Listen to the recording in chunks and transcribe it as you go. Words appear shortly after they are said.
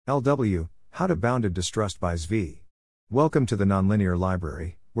LW, How to Bounded Distrust by SV. Welcome to the Nonlinear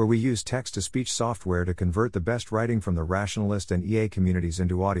Library, where we use text-to-speech software to convert the best writing from the rationalist and EA communities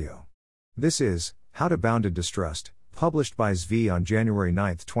into audio. This is How to Bounded Distrust, published by SV on January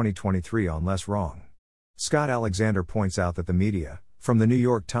 9, 2023 on Less Wrong. Scott Alexander points out that the media, from the New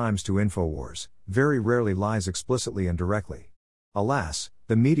York Times to InfoWars, very rarely lies explicitly and directly. Alas,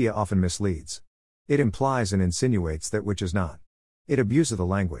 the media often misleads. It implies and insinuates that which is not. It abuses the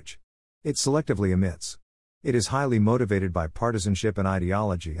language. It selectively omits. It is highly motivated by partisanship and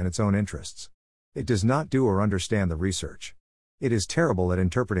ideology and its own interests. It does not do or understand the research. It is terrible at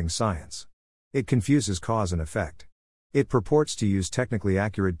interpreting science. It confuses cause and effect. It purports to use technically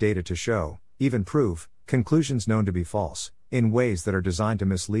accurate data to show, even prove, conclusions known to be false, in ways that are designed to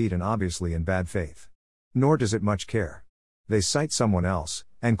mislead and obviously in bad faith. Nor does it much care. They cite someone else,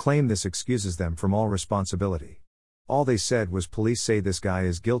 and claim this excuses them from all responsibility. All they said was police say this guy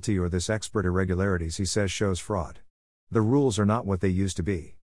is guilty or this expert irregularities he says shows fraud. The rules are not what they used to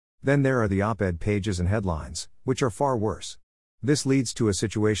be. Then there are the op-ed pages and headlines, which are far worse. This leads to a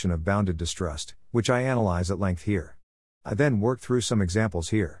situation of bounded distrust, which I analyze at length here. I then work through some examples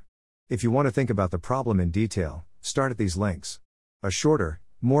here. If you want to think about the problem in detail, start at these links. A shorter,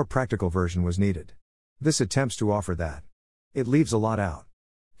 more practical version was needed. This attempts to offer that. It leaves a lot out.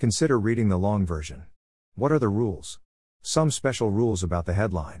 Consider reading the long version. What are the rules? Some special rules about the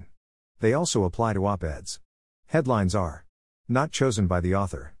headline. They also apply to op-eds. Headlines are not chosen by the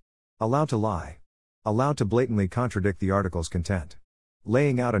author. Allowed to lie. Allowed to blatantly contradict the article's content.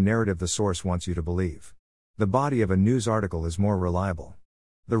 Laying out a narrative the source wants you to believe. The body of a news article is more reliable.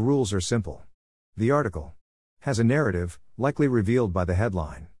 The rules are simple. The article has a narrative, likely revealed by the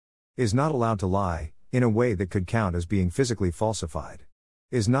headline. Is not allowed to lie, in a way that could count as being physically falsified.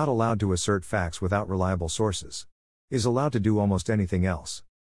 Is not allowed to assert facts without reliable sources. Is allowed to do almost anything else.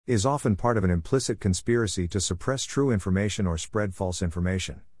 Is often part of an implicit conspiracy to suppress true information or spread false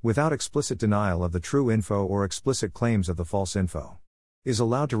information, without explicit denial of the true info or explicit claims of the false info. Is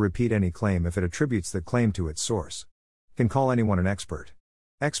allowed to repeat any claim if it attributes that claim to its source. Can call anyone an expert.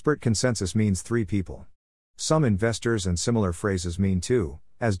 Expert consensus means 3 people. Some investors and similar phrases mean 2,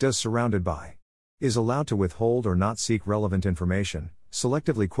 as does surrounded by. Is allowed to withhold or not seek relevant information,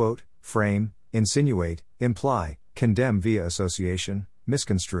 selectively quote, frame, insinuate, imply, condemn via association,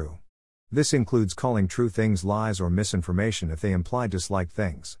 misconstrue. This includes calling true things lies or misinformation if they imply disliked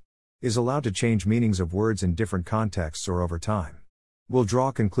things. Is allowed to change meanings of words in different contexts or over time. Will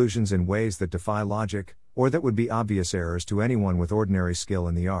draw conclusions in ways that defy logic, or that would be obvious errors to anyone with ordinary skill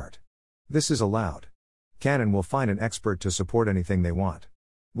in the art. This is allowed. Can and will find an expert to support anything they want.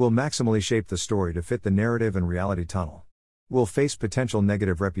 Will maximally shape the story to fit the narrative and reality tunnel. Will face potential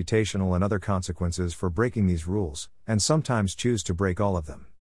negative reputational and other consequences for breaking these rules, and sometimes choose to break all of them.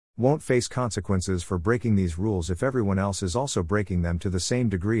 Won't face consequences for breaking these rules if everyone else is also breaking them to the same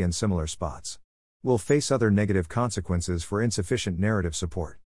degree in similar spots. Will face other negative consequences for insufficient narrative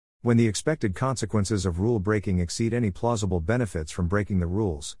support. When the expected consequences of rule breaking exceed any plausible benefits from breaking the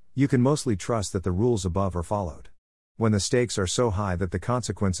rules, you can mostly trust that the rules above are followed. When the stakes are so high that the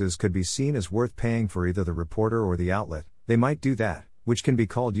consequences could be seen as worth paying for either the reporter or the outlet, they might do that, which can be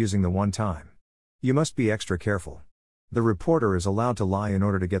called using the one time. You must be extra careful. The reporter is allowed to lie in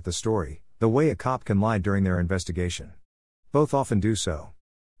order to get the story, the way a cop can lie during their investigation. Both often do so.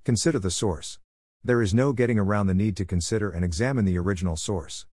 Consider the source. There is no getting around the need to consider and examine the original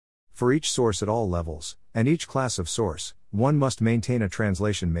source. For each source at all levels, and each class of source, one must maintain a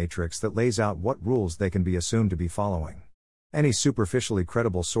translation matrix that lays out what rules they can be assumed to be following. Any superficially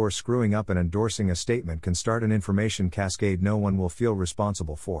credible source screwing up and endorsing a statement can start an information cascade no one will feel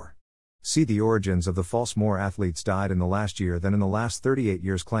responsible for. See the origins of the false more athletes died in the last year than in the last 38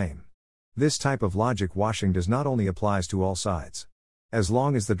 years claim. This type of logic washing does not only applies to all sides. As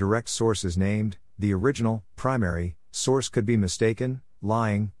long as the direct source is named, the original, primary, source could be mistaken,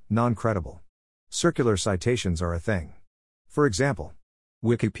 lying, non-credible. Circular citations are a thing. For example,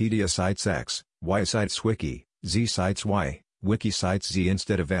 Wikipedia cites X, Y cites Wiki, Z cites Y, Wiki cites Z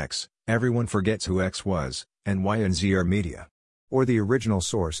instead of X, everyone forgets who X was, and Y and Z are media. Or the original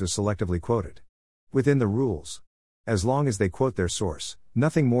source is selectively quoted. Within the rules. As long as they quote their source,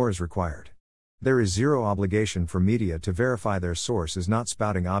 nothing more is required. There is zero obligation for media to verify their source is not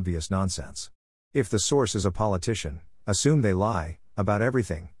spouting obvious nonsense. If the source is a politician, assume they lie, about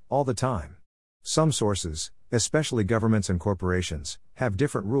everything, all the time. Some sources, especially governments and corporations, have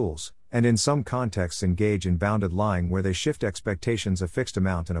different rules, and in some contexts engage in bounded lying where they shift expectations a fixed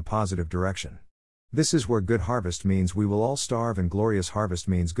amount in a positive direction. This is where good harvest means we will all starve and glorious harvest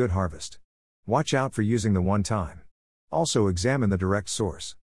means good harvest. Watch out for using the one time. Also examine the direct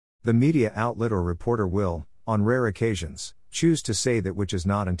source. The media outlet or reporter will, on rare occasions, choose to say that which is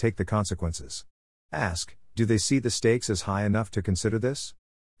not and take the consequences. Ask, do they see the stakes as high enough to consider this?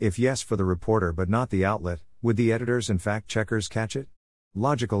 If yes for the reporter but not the outlet, would the editors and fact-checkers catch it?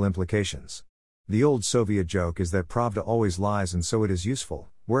 Logical implications. The old Soviet joke is that Pravda always lies and so it is useful,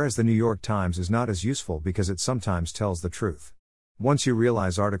 whereas the New York Times is not as useful because it sometimes tells the truth. Once you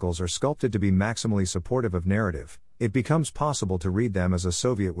realize articles are sculpted to be maximally supportive of narrative, it becomes possible to read them as a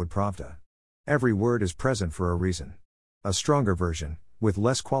Soviet would Pravda. Every word is present for a reason. A stronger version, with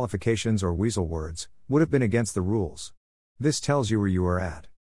less qualifications or weasel words, would have been against the rules. This tells you where you are at.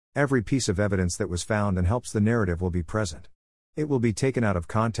 Every piece of evidence that was found and helps the narrative will be present. It will be taken out of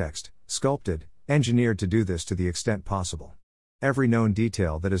context, sculpted, engineered to do this to the extent possible. Every known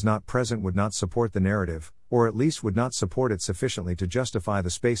detail that is not present would not support the narrative, or at least would not support it sufficiently to justify the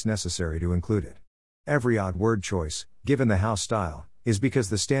space necessary to include it. Every odd word choice, given the house style, is because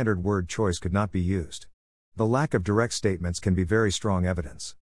the standard word choice could not be used. The lack of direct statements can be very strong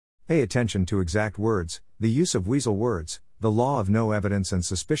evidence. Pay attention to exact words, the use of weasel words, the law of no evidence and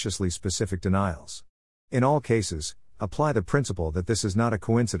suspiciously specific denials. In all cases, apply the principle that this is not a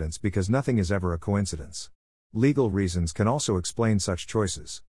coincidence because nothing is ever a coincidence. Legal reasons can also explain such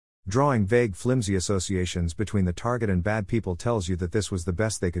choices. Drawing vague flimsy associations between the target and bad people tells you that this was the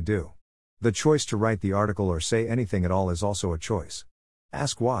best they could do. The choice to write the article or say anything at all is also a choice.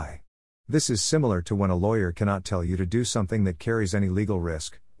 Ask why. This is similar to when a lawyer cannot tell you to do something that carries any legal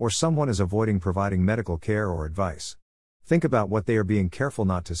risk, or someone is avoiding providing medical care or advice. Think about what they are being careful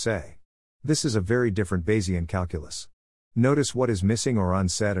not to say. This is a very different Bayesian calculus. Notice what is missing or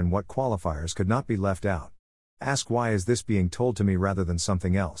unsaid and what qualifiers could not be left out. Ask why is this being told to me rather than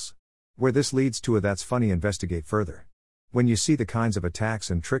something else. Where this leads to a that's funny, investigate further. When you see the kinds of attacks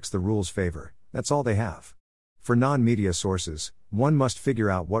and tricks the rules favor, that's all they have. For non-media sources, one must figure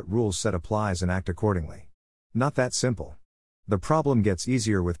out what rules set applies and act accordingly. Not that simple. The problem gets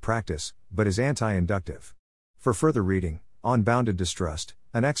easier with practice, but is anti-inductive. For further reading, on Bounded Distrust,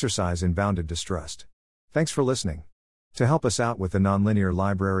 an exercise in Bounded Distrust. Thanks for listening. To help us out with the Nonlinear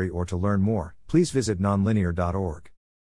Library or to learn more, please visit nonlinear.org.